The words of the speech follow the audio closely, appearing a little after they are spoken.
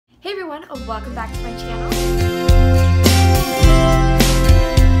Hey everyone, welcome back to my channel.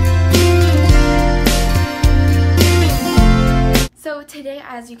 So today,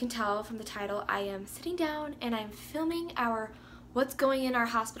 as you can tell from the title, I am sitting down and I'm filming our what's going in our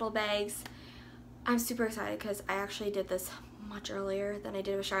hospital bags. I'm super excited because I actually did this much earlier than I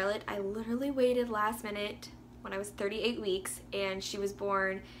did with Charlotte. I literally waited last minute when I was 38 weeks and she was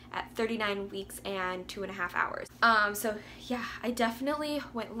born at 39 weeks and 2.5 hours. So yeah, I definitely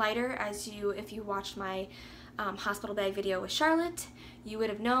went lighter. If you watched my hospital bag video with Charlotte, you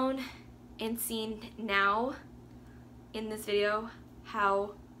would have known and seen now in this video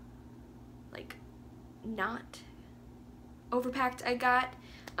how like not overpacked I got.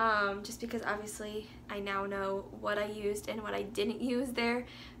 Just because obviously I now know what I used and what I didn't use there,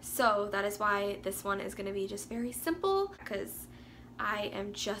 so that is why this one is going to be just very simple, because I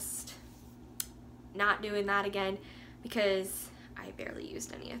am just not doing that again because I barely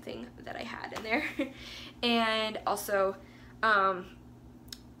used anything that I had in there. And also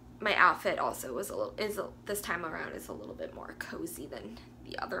my outfit also was this time around is a little bit more cozy than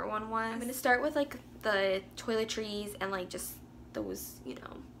the other one was. I'm going to start with like the toiletries and like just those, you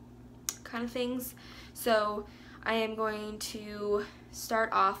know, kind of things. So I am going to start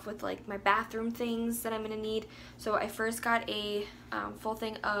off with like my bathroom things that I'm going to need. So I first got a full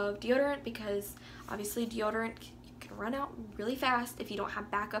thing of deodorant, because obviously deodorant can run out really fast if you don't have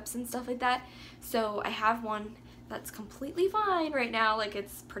backups and stuff like that. So I have one that's completely fine right now, like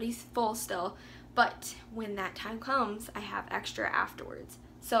it's pretty full still, but when that time comes I have extra afterwards.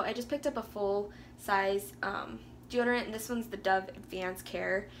 So I just picked up a full size deodorant, and this one's the Dove Advanced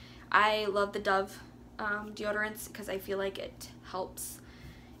Care. I love the Dove deodorants because I feel like it helps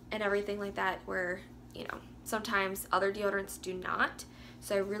and everything like that, where, you know, sometimes other deodorants do not.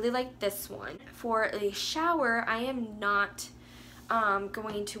 So I really like this one. For a shower, I am not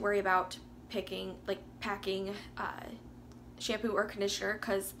going to worry about packing shampoo or conditioner,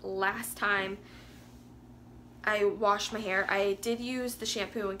 because last time I washed my hair, I did use the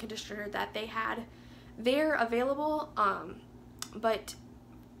shampoo and conditioner that they had. They're available, but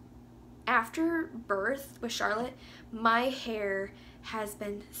after birth with Charlotte, my hair has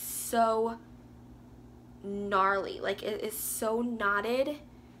been so gnarly. Like, it is so knotted.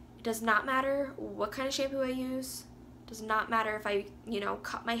 It does not matter what kind of shampoo I use. It does not matter if I, you know,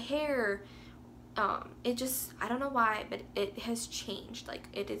 cut my hair. It just, I don't know why, but it has changed. Like,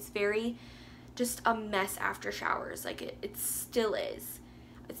 it is very just a mess after showers. Like, it still is.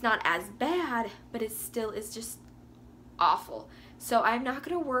 It's not as bad, but it still is just awful. So I'm not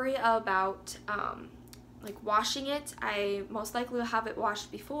going to worry about like washing it. I most likely will have it washed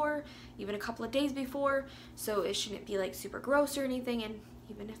before, even a couple of days before, so it shouldn't be like super gross or anything. And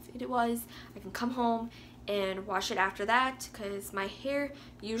even if it was, I can come home and wash it after that, because my hair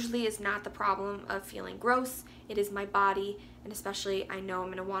usually is not the problem of feeling gross. It is my body, and especially I know I'm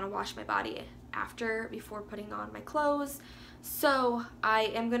going to want to wash my body before putting on my clothes. So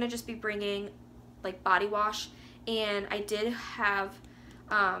I am going to just be bringing like body wash, and I did have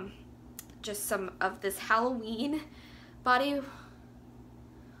just some of this Halloween body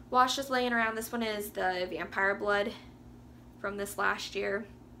wash just laying around. This one is the Vampire Blood from this last year.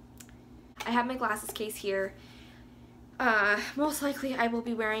 I have my glasses case here. Most likely I will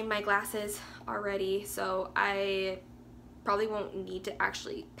be wearing my glasses already, so I probably won't need to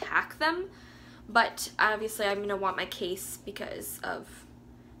actually pack them. But obviously I'm going to want my case because of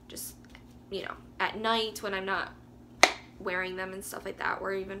just, you know, at night when I'm not wearing them and stuff like that,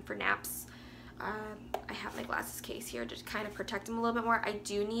 or even for naps. I have my glasses case here to kind of protect them a little bit more. I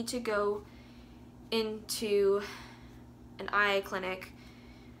do need to go into an eye clinic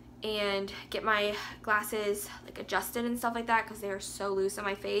and get my glasses like adjusted and stuff like that, because they are so loose on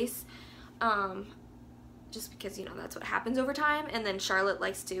my face. Just because, you know, that's what happens over time, and then Charlotte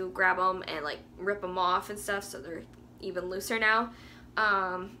likes to grab them and like rip them off and stuff, so they're even looser now.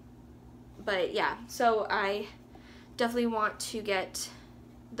 But yeah, so I definitely want to get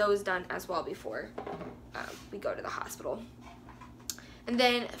those done as well before we go to the hospital. And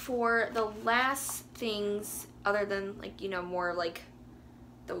then for the last things, other than like, you know, more like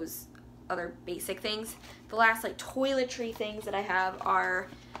those other basic things, the last like toiletry things that I have are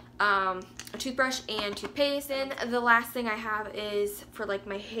a toothbrush and toothpaste. And the last thing I have is for like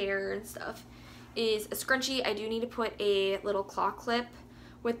my hair and stuff is a scrunchie. I do need to put a little claw clip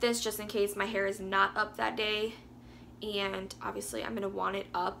with this just in case my hair is not up that day, and obviously I'm going to want it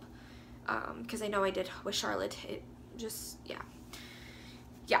up because I know I did with Charlotte. It just, yeah.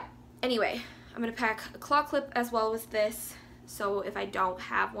 Anyway, I'm going to pack a claw clip as well with this, so if I don't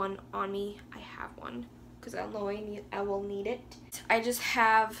have one on me, I have one because I know I will need it. I just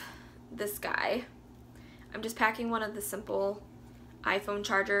have this guy. I'm just packing one of the simple iPhone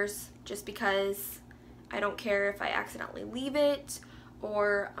chargers just because I don't care if I accidentally leave it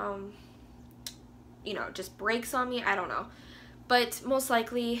or, you know, just breaks on me. I don't know. But most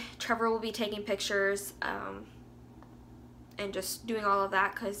likely, Trevor will be taking pictures and just doing all of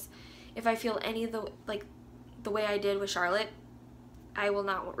that, because if I feel any of the way I did with Charlotte, I will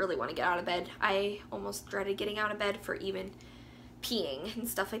not really want to get out of bed. I almost dreaded getting out of bed for even peeing and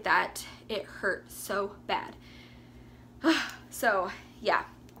stuff like that. It hurt so bad. So, yeah.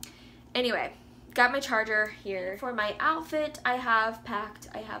 Anyway, got my charger here. For my outfit, I have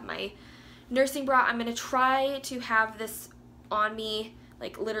my nursing bra. I'm going to try to have this on me,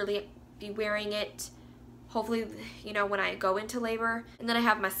 like literally be wearing it, hopefully, you know, when I go into labor. And then I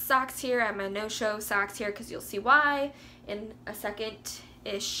have my socks here. I have my no-show socks here because you'll see why in a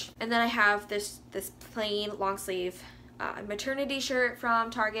second-ish. And then I have this plain long sleeve maternity shirt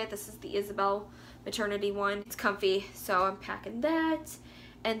from Target. This is the Isabel maternity one. It's comfy, so I'm packing that.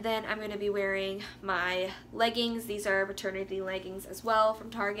 And then I'm going to be wearing my leggings. These are maternity leggings as well from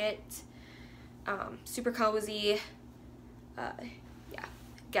Target. Super cozy. Yeah,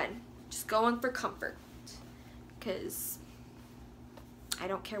 again, just going for comfort, because I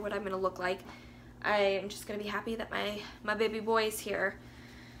don't care what I'm gonna look like. I am just gonna be happy that my baby boy is here.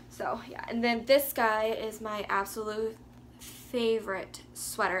 So yeah, and then this guy is my absolute favorite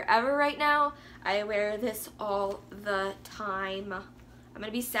sweater ever right now. I wear this all the time. I'm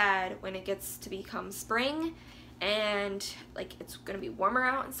gonna be sad when it gets to become spring and like it's gonna be warmer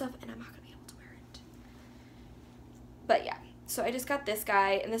out and stuff, and I'm not gonna be able to wear it. But yeah, so I just got this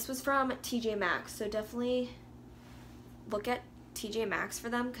guy, and this was from TJ Maxx, so definitely look at TJ Maxx for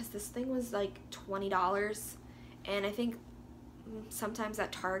them, because this thing was like $20, and I think sometimes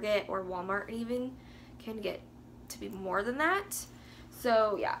at Target or Walmart even can get to be more than that.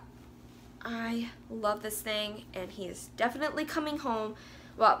 So yeah, I love this thing, and he is definitely coming home.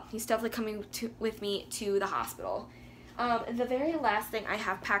 Well, he's definitely coming with me to the hospital. And the very last thing I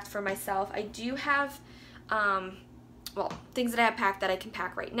have packed for myself, I do have well, things that I have packed that I can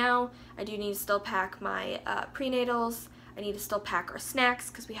pack right now. I do need to still pack my prenatals. I need to still pack our snacks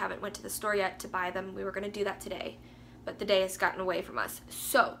because we haven't went to the store yet to buy them. We were going to do that today, but the day has gotten away from us.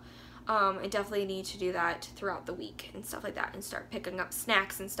 So I definitely need to do that throughout the week and stuff like that, and start picking up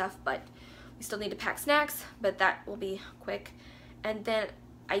snacks and stuff, but we still need to pack snacks, but that will be quick. And then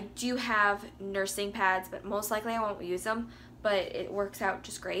I do have nursing pads, but most likely I won't use them, but it works out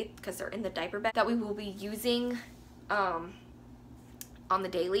just great because they're in the diaper bag that we will be using on the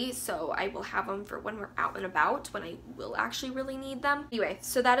daily, so I will have them for when we're out and about, when I will actually really need them. Anyway,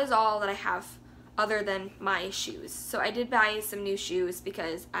 so that is all that I have other than my shoes. So I did buy some new shoes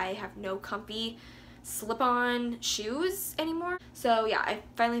because I have no comfy slip-on shoes anymore. So yeah, I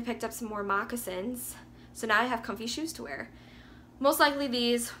finally picked up some more moccasins, so now I have comfy shoes to wear. Most likely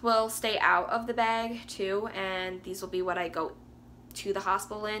these will stay out of the bag too, and these will be what I go to the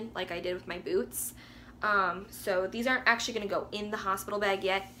hospital in, like I did with my boots. So these aren't actually going to go in the hospital bag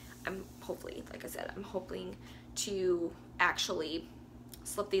yet. I'm hopefully, like I said, I'm hoping to actually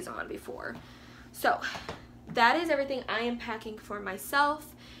slip these on before. So that is everything I am packing for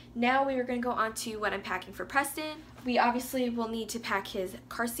myself. Now we are going to go on to what I'm packing for Preston. We obviously will need to pack his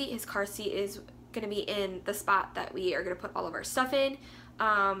car seat. His car seat is going to be in the spot that we are going to put all of our stuff in,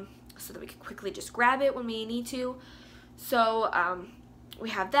 so that we can quickly just grab it when we need to. So we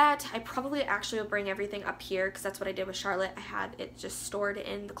have that. I probably actually will bring everything up here because that's what I did with Charlotte. I had it just stored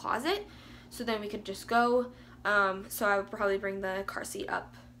in the closet, so then we could just go. So I would probably bring the car seat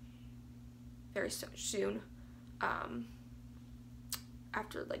up very soon,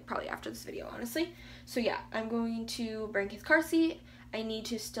 after, like, probably after this video, honestly. So yeah, I'm going to bring his car seat. I need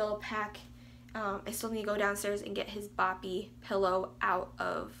to still pack, I still need to go downstairs and get his boppy pillow out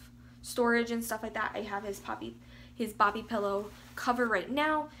of storage and stuff like that. I have his boppy pillow cover right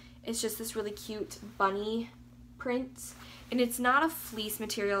now. It's just this really cute bunny print, and it's not a fleece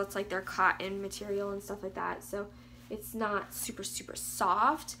material, it's like their cotton material and stuff like that, so it's not super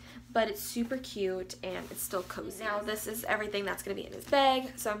soft, but it's super cute and it's still cozy. Now this is everything that's going to be in his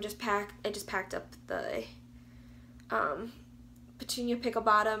bag, so I just packed up the Petunia Pickle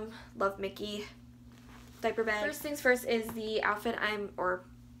Bottom Love Mickey diaper bag. First things first is the outfit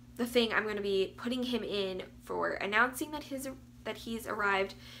the thing I'm going to be putting him in for announcing that he's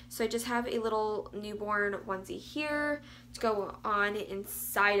arrived. So I just have a little newborn onesie here to go on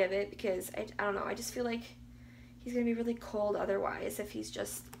inside of it, because I don't know, I just feel like he's going to be really cold otherwise if he's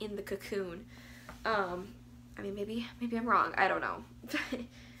just in the cocoon. I mean, maybe I'm wrong, I don't know.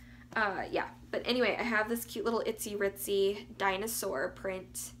 Yeah, But anyway, I have this cute little itsy ritzy dinosaur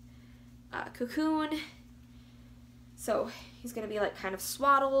print cocoon. So he's gonna be like kind of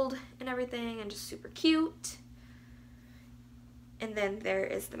swaddled and everything and just super cute. And then there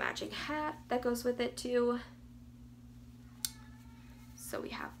is the matching hat that goes with it too. So we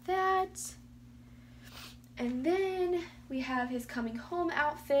have that. And then we have his coming home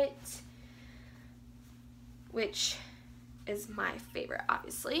outfit, which is my favorite,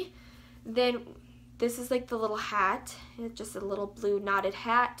 obviously. Then this is like the little hat. It's just a little blue knotted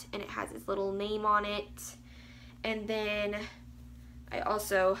hat, and it has his little name on it. And then I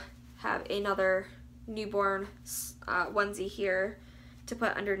also have another newborn onesie here to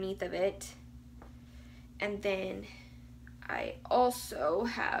put underneath of it. And then I also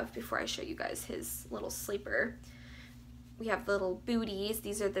have, before I show you guys his little sleeper, we have little booties.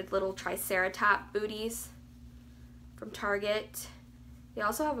 These are the little Triceratop booties from Target. They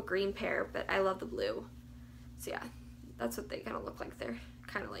also have a green pair, but I love the blue. So yeah, that's what they kind of look like. They're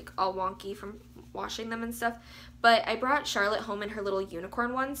kind of like all wonky from washing them and stuff. But I brought Charlotte home in her little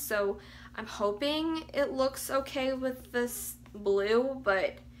unicorn one, so I'm hoping it looks okay with this blue,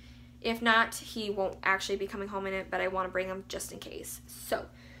 but if not, he won't actually be coming home in it, but I want to bring him just in case. So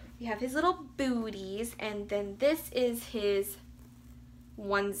we have his little booties, and then this is his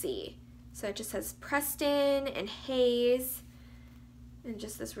onesie. So it just says Preston and HAZE, and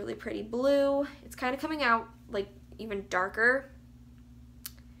just this really pretty blue. It's kind of coming out like even darker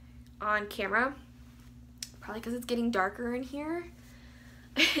on camera, probably because it's getting darker in here.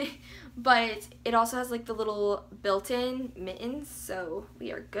 But it also has like the little built-in mittens, so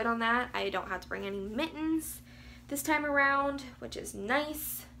we are good on that. I don't have to bring any mittens this time around, which is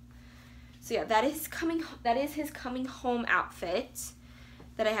nice. So yeah, that is his coming home outfit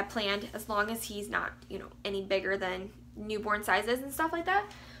that I have planned, as long as he's not, you know, any bigger than newborn sizes and stuff like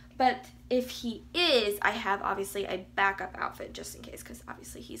that. But if he is, I have obviously a backup outfit just in case, because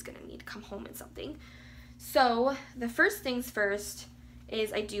obviously he's gonna need to come home in something. So the first things first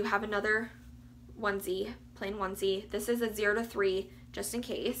is I do have another onesie, plain onesie. This is a 0 to 3, just in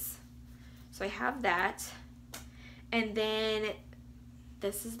case. So I have that. And then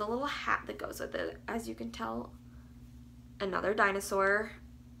this is the little hat that goes with it. As you can tell, another dinosaur.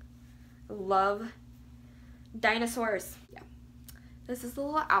 Love dinosaurs. Yeah. This is the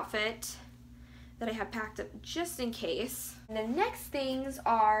little outfit that I have packed up just in case. And the next things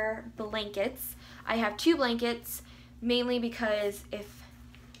are blankets. I have 2 blankets, mainly because if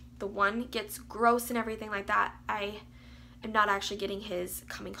the one gets gross and everything like that, I am not actually getting his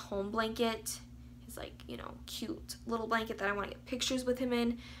coming home blanket, his like, you know, cute little blanket that I want to get pictures with him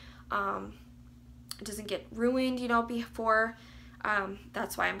in. It doesn't get ruined, you know, before.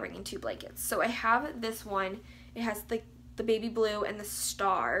 That's why I'm bringing 2 blankets. So I have this one. It has the baby blue and the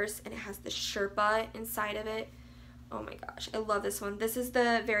stars, and it has the Sherpa inside of it. Oh my gosh, I love this one. This is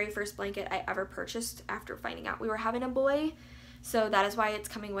the very first blanket I ever purchased after finding out we were having a boy. So that is why it's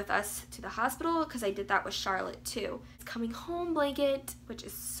coming with us to the hospital, because I did that with Charlotte too. It's coming home blanket, which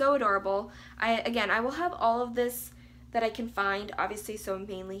is so adorable. Again, I will have all of this that I can find, obviously, so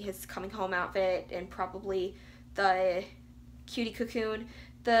mainly his coming home outfit and probably the cutie cocoon.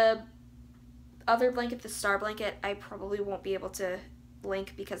 The other blanket, the star blanket, I probably won't be able to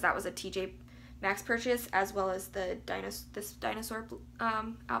link because that was a TJ Maxx purchase, as well as the this dinosaur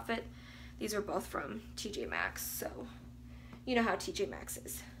outfit. These are both from TJ Maxx, so you know how TJ Maxx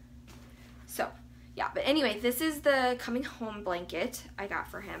is. So yeah, but anyway, this is the coming home blanket I got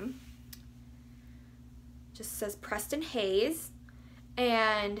for him. Just says Preston HAZE,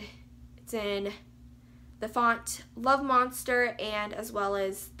 and it's in the font Love Monster, and as well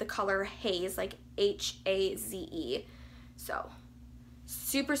as the color HAZE, like HAZE. So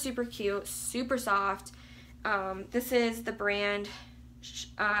super, super cute, super soft. This is the brand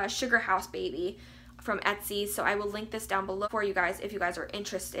Sugar House Baby from Etsy, so I will link this down below for you guys if you guys are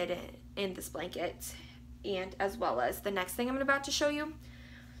interested in this blanket, and as well as the next thing I'm about to show you.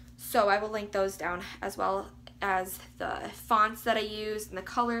 So I will link those down, as well as the fonts that I used and the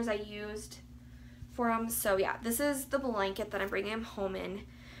colors I used for him. So yeah, this is the blanket that I'm bringing him home in.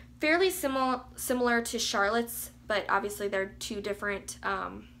 Fairly similar to Charlotte's, but obviously they're 2 different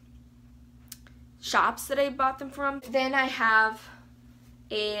shops that I bought them from. Then I have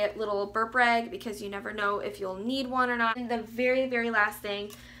a little burp rag, because you never know if you'll need one or not. And the very, very last thing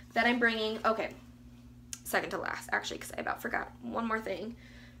that I'm bringing, okay, second to last actually, because I about forgot one more thing.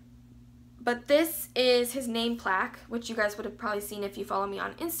 But this is his name plaque, which you guys would have probably seen if you follow me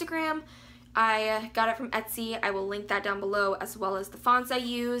on Instagram. I got it from Etsy. I will link that down below, as well as the fonts I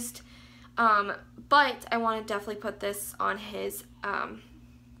used. But I want to definitely put this on his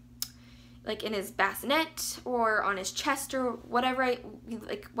like in his bassinet or on his chest or whatever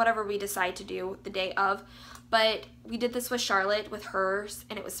whatever we decide to do the day of. But we did this with Charlotte with hers,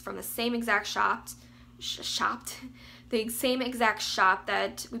 and it was from the same exact the same exact shop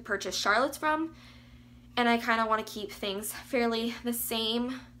that we purchased Charlotte's from. And I kind of want to keep things fairly the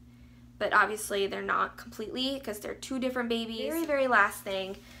same, but obviously they're not completely because they're two different babies. Very last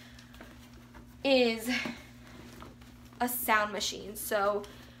thing is a sound machine. So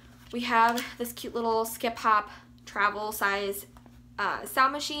we have this cute little skip hop travel size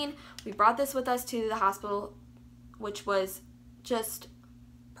sound machine. We brought this with us to the hospital, which was just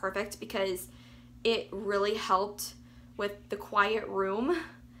perfect because it really helped with the quiet room.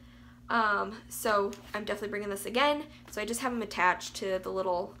 So I'm definitely bringing this again. So I just have him attached to the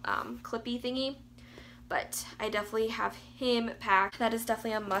little clippy thingy, but I definitely have him packed. That is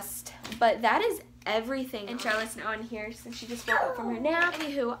definitely a must. But that is everything. And Charlotte's now in here since she just woke up from her nap.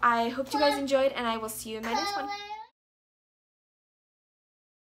 Anywho, I hope you guys enjoyed, and I will see you in my next one.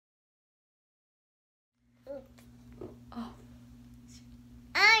 Oh.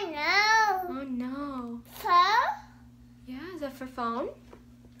 Oh no. Oh no. Phone? Yeah, is that for phone?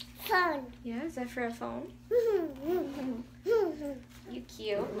 Phone. Yeah, is that for a phone? You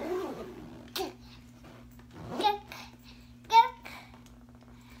cute.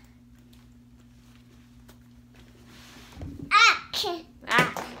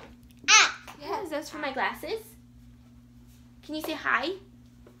 Yeah, is that for my glasses? Can you say hi?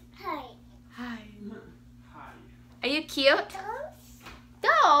 Hi. Hi. Hi. Are you cute?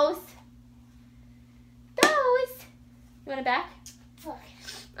 Those? You want it back? Look.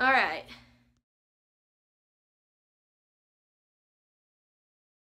 All right.